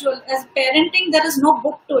individual, as parenting, there is no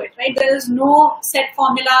book to it, right? There is no set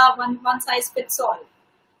formula, one size fits all.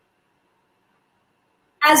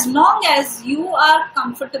 As long as you are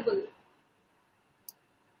comfortable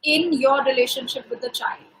in your relationship with the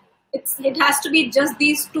child, it has to be just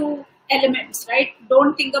these two elements, right?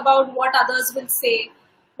 Don't think about what others will say,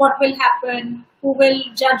 what will happen, who will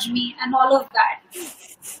judge me, and all of that.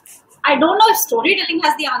 I don't know if storytelling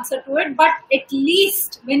has the answer to it, but at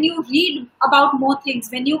least when you read about more things,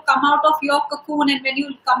 when you come out of your cocoon and when you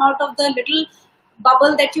come out of the little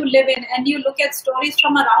bubble that you live in and you look at stories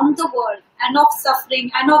from around the world and of suffering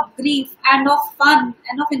and of grief and of fun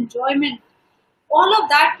and of enjoyment, all of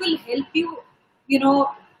that will help you,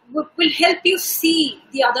 will help you see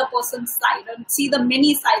the other person's side and see the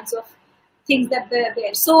many sides of things that they're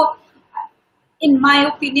there. So, in my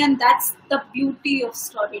opinion, that's the beauty of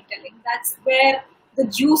storytelling. That's where the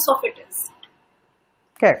juice of it is.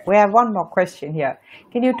 Okay, we have one more question here.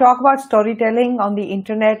 Can you talk about storytelling on the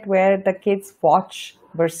internet where the kids watch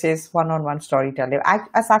versus one-on-one storytelling? I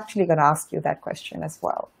was actually going to ask you that question as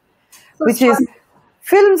well, So which is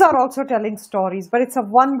films are also telling stories, but it's a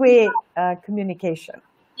one-way communication.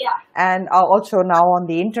 yeah. And also now on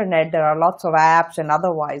the internet, there are lots of apps and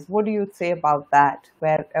otherwise. What do you say about that?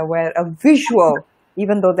 Where a visual,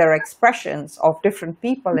 even though there are expressions of different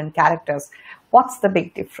people and characters, what's the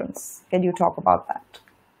big difference? Can you talk about that?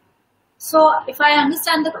 So if I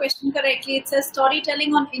understand the question correctly, it says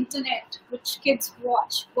storytelling on internet, which kids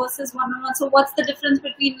watch, versus one-on-one. So what's the difference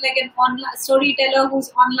between like an online storyteller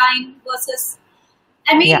who's online versus,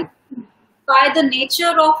 I mean, Yeah. by the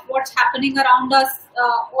nature of what's happening around us,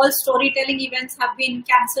 all storytelling events have been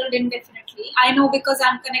cancelled indefinitely. I know because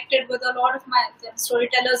I'm connected with a lot of my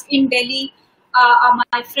storytellers in Delhi, are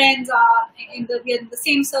my friends, we're in the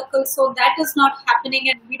same circle. So that is not happening,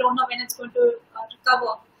 and we don't know when it's going to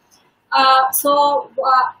recover.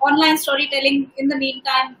 Online storytelling in the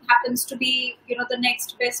meantime happens to be, the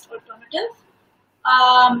next best alternative.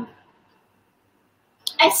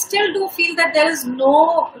 I still do feel that there is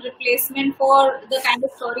no replacement for the kind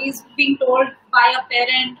of stories being told by a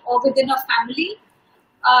parent or within a family.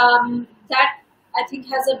 That I think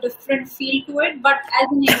has a different feel to it. But as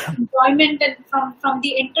an enjoyment and from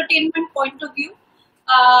the entertainment point of view,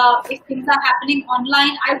 if things are happening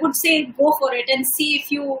online, I would say go for it and see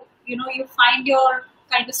if you find your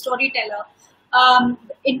kind of storyteller.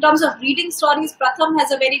 In terms of reading stories, Pratham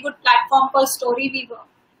has a very good platform called Storyweaver,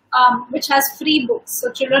 which has free books.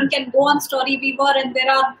 So children can go on Storyweaver, and there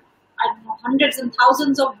are, I don't know, hundreds and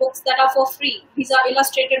thousands of books that are for free. These are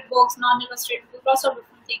illustrated books, non-illustrated books, lots of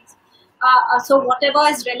different things. So whatever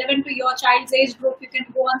is relevant to your child's age group, you can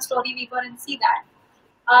go on Storyweaver and see that.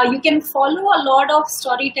 You can follow a lot of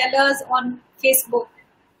storytellers on Facebook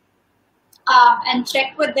and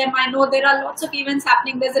check with them. I know there are lots of events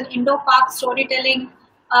happening. There's an Indo-Pak storytelling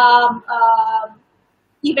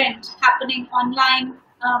event happening online,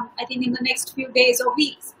 I think in the next few days or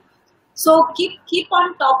weeks. So keep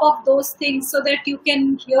on top of those things so that you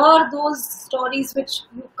can hear those stories which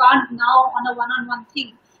you can't now on a one-on-one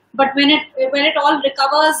thing. But when it all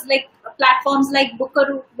recovers, like platforms like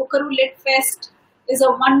Buckaroo Lit Fest is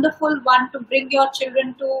a wonderful one to bring your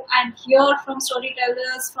children to and hear from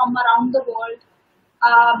storytellers from around the world.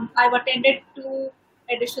 I've attended 2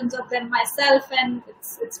 editions of them myself, and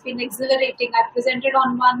it's been exhilarating. I presented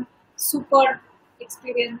on one, super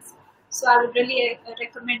experience. So I would really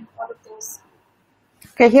recommend all of those.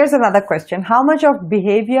 Okay, here's another question. How much of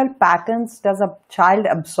behavioral patterns does a child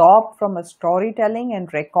absorb from a storytelling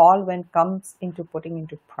and recall when it comes into putting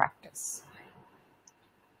into practice?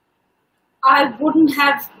 I wouldn't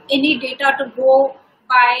have any data to go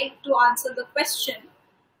by to answer the question.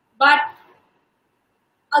 But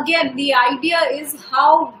again, the idea is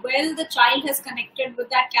how well the child has connected with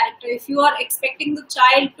that character. If you are expecting the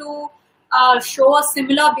child to show a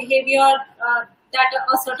similar behavior that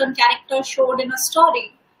a certain character showed in a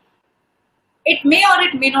story, it may or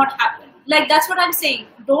it may not happen. Like, that's what I'm saying.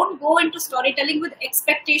 Don't go into storytelling with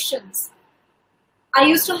expectations. I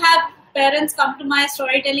used to have parents come to my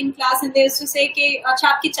storytelling class and they used to say कि अच्छा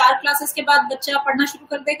आपकी 4 classes के बाद बच्चा पढ़ना शुरू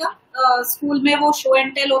कर देगा, स्कूल में वो show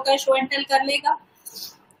and tell होता है, show and tell कर लेगा.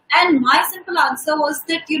 And my simple answer was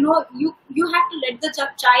that you have to let the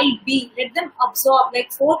child be, let them absorb.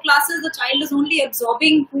 Like 4 classes, the child is only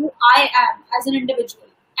absorbing who I am as an individual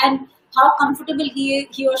and how comfortable he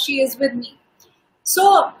or she is with me.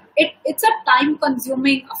 So it's a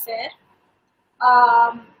time-consuming affair.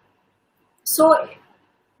 So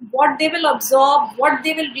what they will absorb, what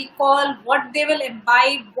they will recall, what they will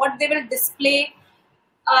imbibe, what they will display,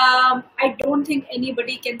 I don't think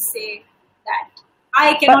anybody can say that.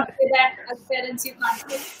 I cannot say that as parents, you can't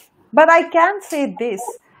say. But I can say this,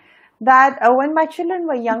 that when my children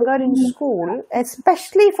were younger in school,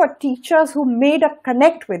 especially for teachers who made a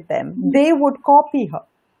connect with them, they would copy her.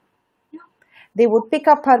 They would pick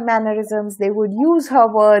up her mannerisms. They would use her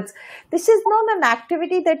words. This is not an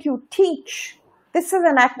activity that you teach. This is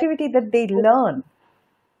an activity that they learn.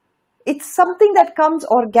 It's something that comes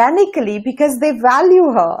organically because they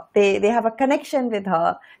value her. They have a connection with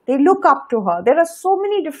her. They look up to her. There are so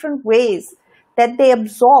many different ways that they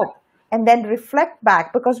absorb and then reflect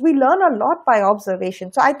back, because we learn a lot by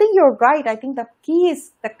observation. So I think you're right. I think the key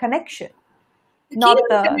is the connection, not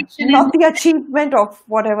the achievement of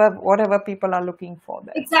whatever people are looking for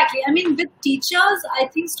there. Exactly. I mean, with teachers, I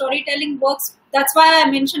think storytelling works. That's why I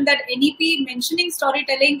mentioned that NEP mentioning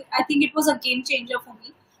storytelling, I think it was a game changer for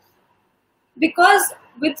me. Because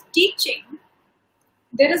with teaching,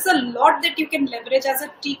 there is a lot that you can leverage as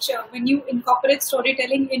a teacher when you incorporate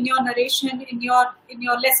storytelling in your narration, in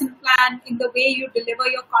your lesson plan, in the way you deliver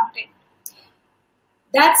your content.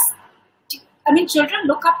 that's, I mean, children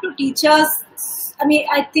look up to teachers. I mean,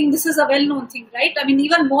 I think this is a well-known thing, right? I mean,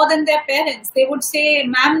 even more than their parents, they would say,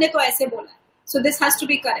 "Ma'am ne to aise bola." So this has to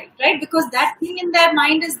be correct, right? Because that thing in their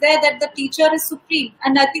mind is there that the teacher is supreme,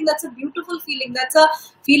 and I think that's a beautiful feeling. That's a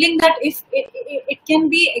feeling that if it can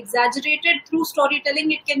be exaggerated through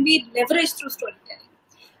storytelling, it can be leveraged through storytelling.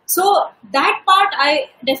 So that part I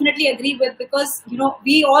definitely agree with, because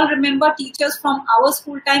we all remember teachers from our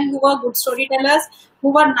school time who were good storytellers,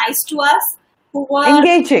 who were nice to us, who were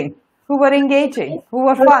engaging, who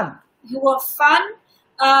were fun.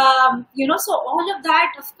 So all of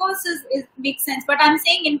that, of course, is makes sense. But I'm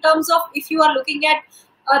saying, in terms of, if you are looking at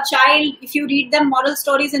a child, if you read them moral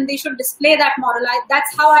stories and they should display that moral,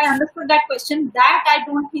 that's how I understood that question. That I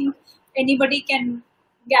don't think anybody can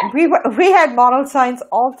get. We had moral science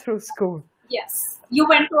all through school. Yes. You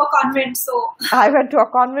went to a convent, so. I went to a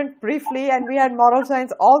convent briefly, and we had moral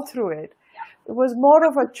science all through it. It was more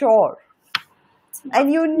of a chore.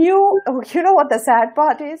 And you know what the sad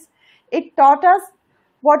part is? It taught us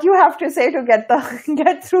what you have to say to get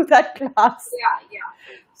through that class. Yeah.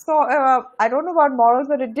 So I don't know about morals,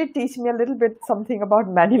 but it did teach me a little bit something about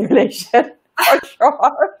manipulation, for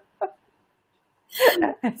sure.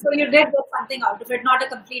 So you did get something out of it, not a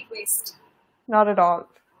complete waste. Not at all.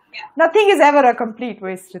 Yeah. Nothing is ever a complete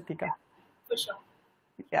waste, Ritika. For sure.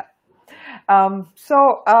 Yeah.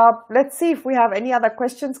 So let's see if we have any other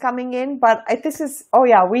questions coming in. But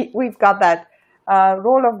we've got that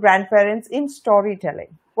role of grandparents in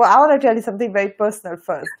storytelling. Well, I want to tell you something very personal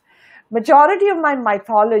first. Majority of my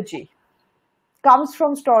mythology comes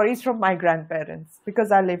from stories from my grandparents,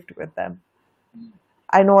 because I lived with them.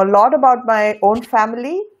 I know a lot about my own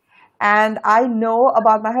family, and I know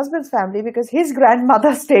about my husband's family because his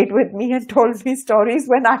grandmother stayed with me and told me stories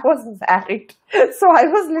when I was married. So I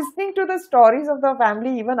was listening to the stories of the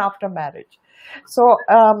family even after marriage. So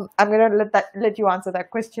I'm going to let you answer that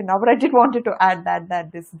question now. But I did wanted to add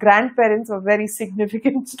that these grandparents were very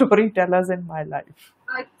significant storytellers in my life.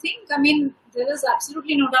 I think, there is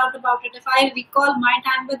absolutely no doubt about it. If I recall my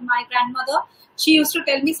time with my grandmother, she used to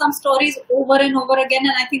tell me some stories over and over again,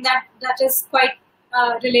 and I think that is quite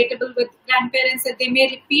relatable with grandparents, that they may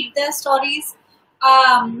repeat their stories,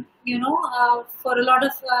 for a lot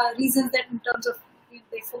of reasons, that in terms of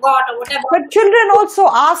they forgot or whatever. But children also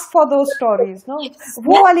ask for those stories, no?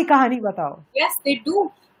 Wo wali kahani batao. Yes, they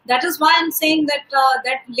do. That is why I'm saying that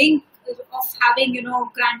that link of having,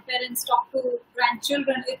 grandparents talk to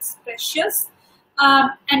grandchildren, it's precious.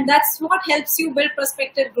 And that's what helps you build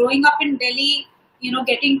perspective. Growing up in Delhi,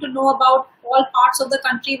 getting to know about all parts of the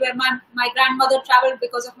country where my grandmother traveled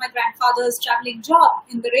because of my grandfather's traveling job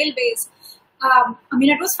in the railways.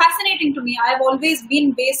 It was fascinating to me. I've always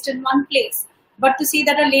been based in one place. But to see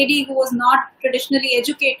that a lady who was not traditionally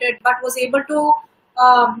educated but was able to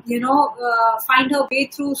find her way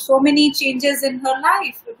through so many changes in her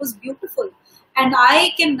life, it was beautiful. And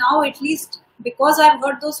I can now, at least because I've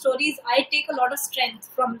heard those stories, I take a lot of strength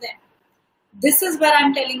from them. This is where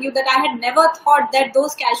I'm telling you that I had never thought that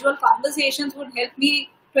those casual conversations would help me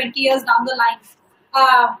 20 years down the line,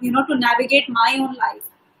 to navigate my own life.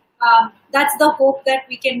 That's the hope that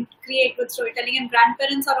we can create with storytelling. And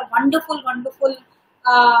grandparents are a wonderful, wonderful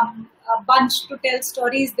bunch to tell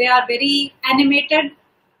stories. They are very animated.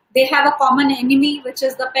 They have a common enemy, which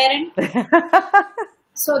is the parent.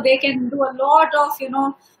 So they can do a lot of,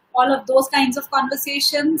 all of those kinds of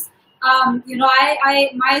conversations.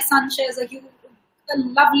 My son shares a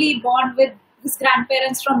lovely bond with his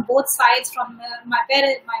grandparents from both sides, from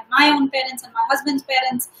my own parents and my husband's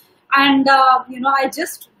parents. And, I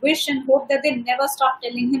just wish and hope that they never stop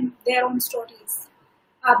telling him their own stories.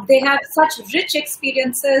 They have such rich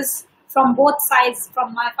experiences from both sides,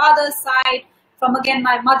 from my father's side, from, again,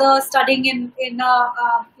 my mother studying in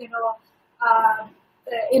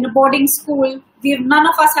a boarding school. None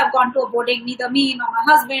of us have gone to a boarding, neither me, nor my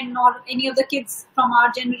husband, nor any of the kids from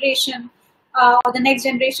our generation or the next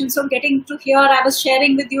generation. So getting to hear, I was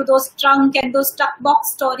sharing with you those trunk and those tuck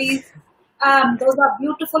box stories. Those are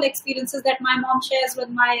beautiful experiences that my mom shares with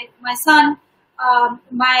my son.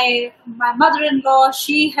 My mother-in-law,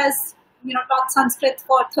 she has taught Sanskrit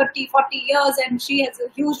for 30, 40 years, and she has a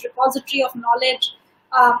huge repository of knowledge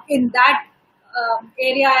in that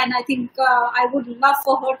area. And I think I would love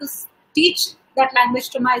for her to teach that language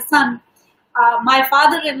to my son. My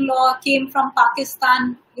father-in-law came from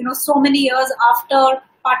Pakistan, so many years after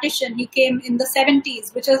partition. He came in the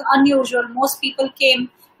 70s, which is unusual. Most people came,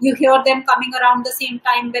 you hear them coming around the same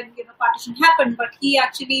time when partition happened, but he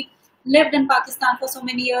actually lived in Pakistan for so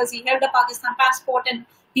many years. He held a Pakistan passport, and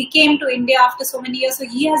he came to India after so many years. So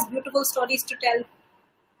he has beautiful stories to tell.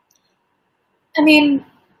 I mean,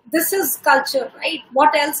 this is culture, right?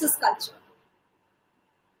 What else is culture?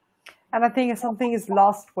 And I think something is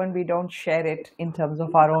lost when we don't share it in terms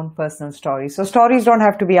of our own personal stories. So stories don't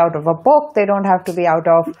have to be out of a book. They don't have to be out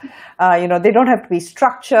of, they don't have to be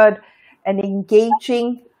structured. An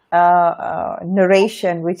engaging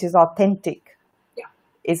narration, which is authentic, Yeah.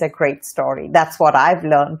 is a great story. That's what I've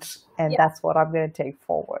learned, and Yeah. that's what I'm going to take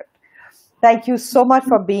forward. Thank you so much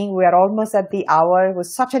for being. We are almost at the hour. It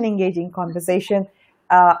was such an engaging conversation.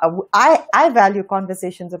 I value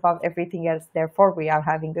conversations above everything else. Therefore, we are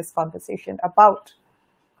having this conversation about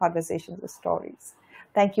conversations with stories.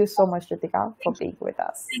 Thank you so much, Ritika, for being with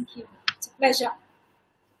us. Thank you. It's a pleasure.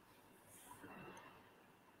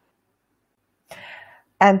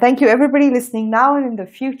 And thank you, everybody listening now and in the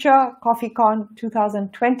future. CoffeeCon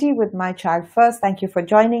 2020 with My Child First. Thank you for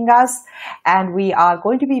joining us. And we are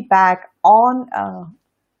going to be back on,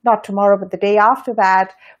 not tomorrow, but the day after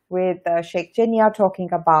that, with Sheikh Jinya talking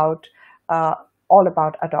about all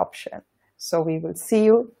about adoption. So we will see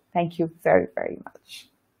you. Thank you very, very much.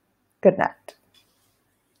 Good night.